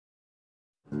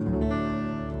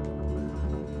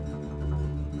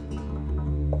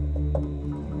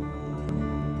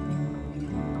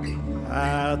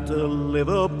at the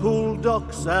Liverpool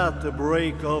docks at the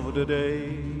break of the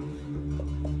day.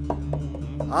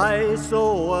 I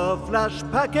saw a flash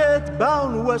packet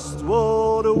bound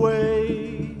westward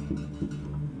away.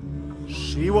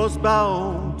 She was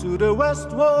bound to the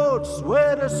westwards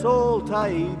where the salt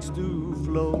tides do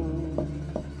flow.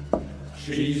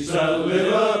 She's a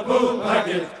Liverpool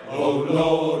packet, oh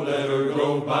Lord, let her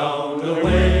go bound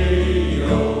away,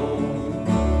 oh,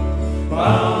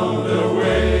 bound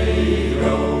away,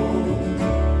 oh,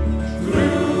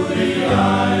 through the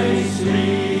ice,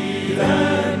 sleet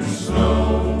and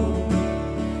snow.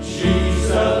 She's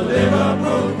a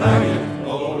Liverpool packet,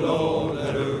 oh Lord,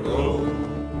 let her go.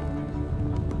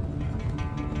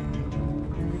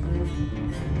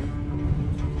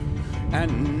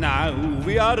 And now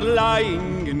we are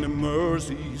lying in the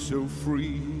Mersey so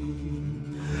free,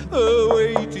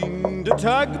 awaiting the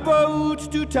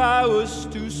tugboat to tow us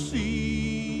to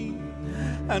sea.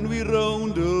 And we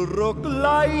round the rock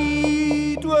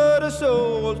light where the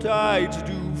salt tides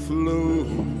do flow.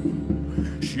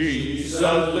 She's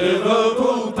a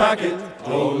Liverpool packet,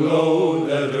 oh Lord,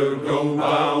 let her go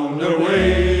bound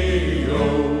away,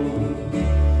 oh,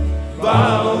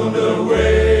 bound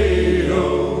away,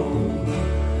 oh,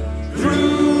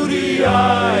 through the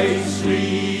ice,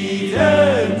 sleet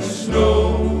and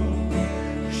snow.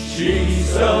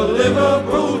 She's a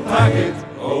Liverpool packet,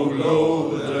 oh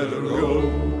Lord, let her go.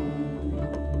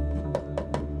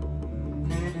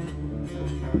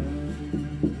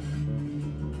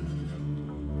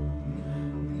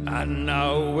 And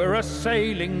now we're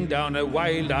a-sailing down a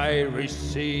wild Irish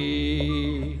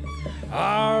sea.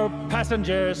 Our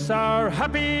passengers are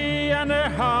happy and their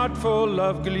heart full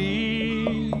of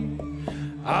glee.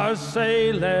 Our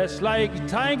sailors like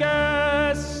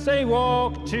tigers, they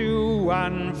walk to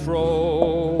and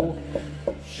fro.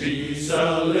 She's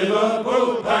a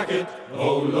Liverpool packet,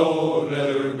 oh Lord,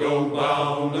 let her go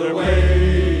bound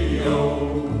away,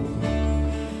 oh,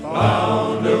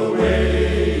 bound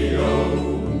away, oh,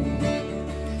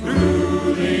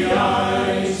 through the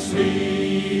ice,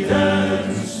 sleet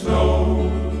and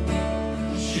snow.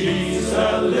 She's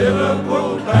a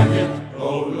Liverpool packet,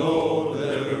 oh Lord,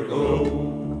 let her go.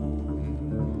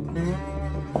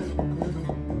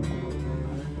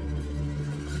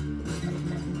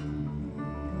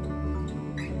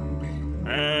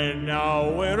 And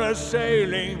now we're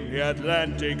a-sailing the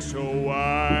Atlantic so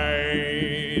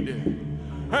wide,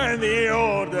 and the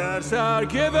orders are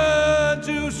given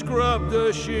to scrub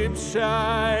the ship's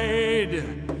side.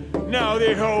 Now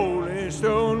the Holy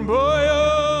Stone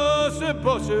boils, the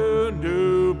bosun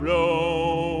do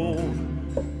blow.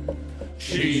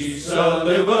 She's a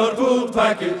Liverpool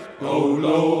packet, oh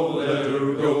Lord, let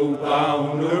her go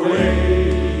bound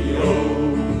away,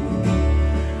 oh,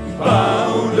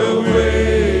 bound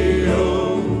away,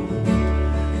 oh,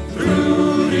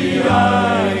 through the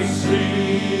ice,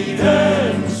 sleet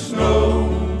and snow.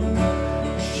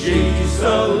 She's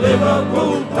a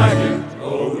Liverpool packet,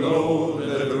 oh Lord,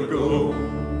 let her go.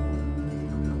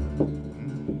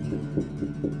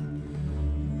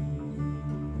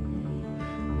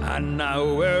 And now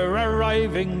we're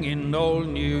arriving in old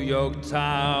New York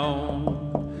town.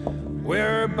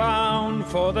 We're bound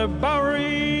for the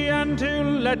Bowery and to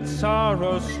let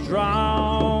sorrows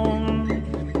drown.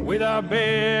 With our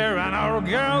beer and our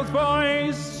girls'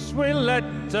 voice, we'll let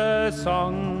the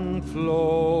song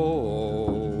flow.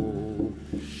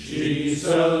 She's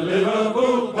a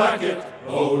Liverpool packet,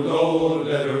 oh Lord,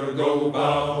 let her go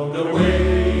bound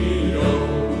away,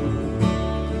 oh,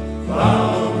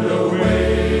 bound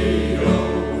away, oh,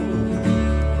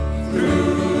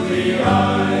 through the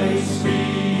ice,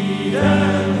 sleet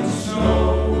and snow.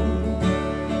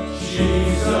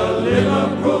 She's a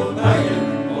Liverpool packet,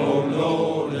 oh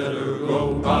Lord, let her go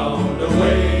bound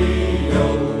away,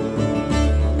 oh,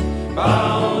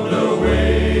 bound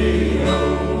away,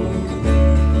 oh,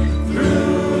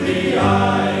 through the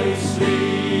ice.